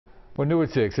Well, new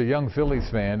at 6, a young Phillies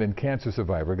fan and cancer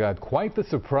survivor got quite the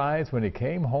surprise when he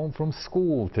came home from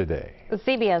school today.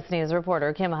 CBS News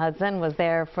reporter Kim Hudson was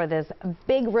there for this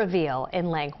big reveal in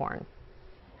Langhorne.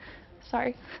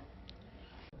 Sorry.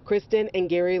 Kristen and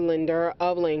Gary Linder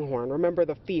of Langhorne remember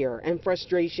the fear and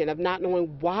frustration of not knowing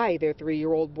why their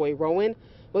 3-year-old boy Rowan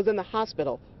was in the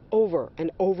hospital over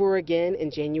and over again in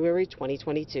January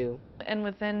 2022. And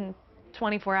within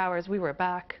 24 hours, we were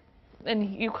back,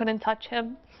 and you couldn't touch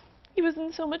him. He was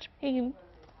in so much pain.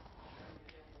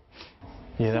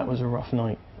 Yeah, that was a rough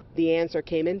night. The answer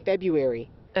came in February.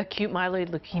 Acute myeloid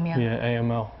leukemia. Yeah,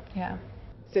 AML. Yeah.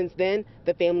 Since then,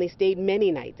 the family stayed many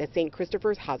nights at St.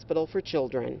 Christopher's Hospital for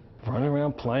Children. Running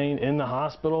around playing in the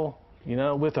hospital, you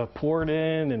know, with a port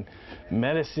in and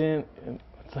medicine. And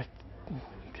it's like,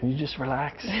 can you just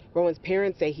relax? Rowan's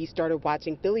parents say he started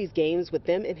watching Phillies games with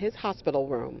them in his hospital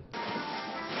room.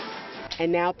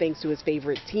 And now, thanks to his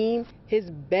favorite team, his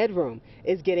bedroom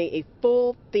is getting a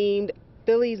full-themed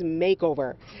Phillies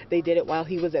makeover. They did it while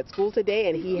he was at school today,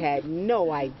 and he had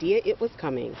no idea it was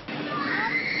coming.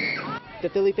 The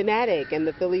Philly fanatic and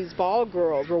the Phillies ball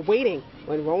girls were waiting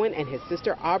when Rowan and his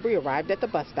sister Aubrey arrived at the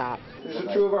bus stop. These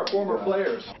are two of our former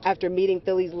players. After meeting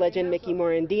Phillies legend Mickey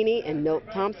Morandini and Milt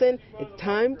Thompson, it's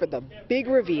time for the big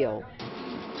reveal.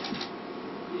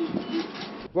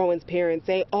 Rowan's parents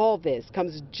say all this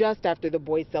comes just after the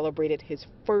boy celebrated his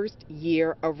first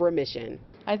year of remission.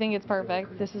 I think it's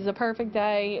perfect. This is a perfect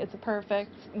day. It's a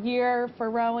perfect year for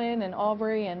Rowan and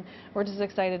Aubrey, and we're just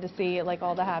excited to see like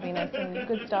all the happiness and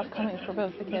good stuff coming for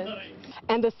both the kids.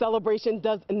 And the celebration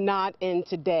does not end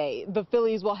today. The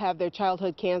Phillies will have their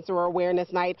Childhood Cancer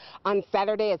Awareness Night on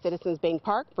Saturday at Citizens Bank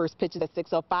Park. First pitch is at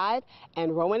 6:05,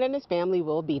 and Rowan and his family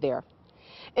will be there.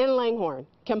 In Langhorne,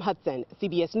 Kim Hudson,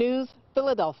 CBS News,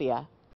 Philadelphia.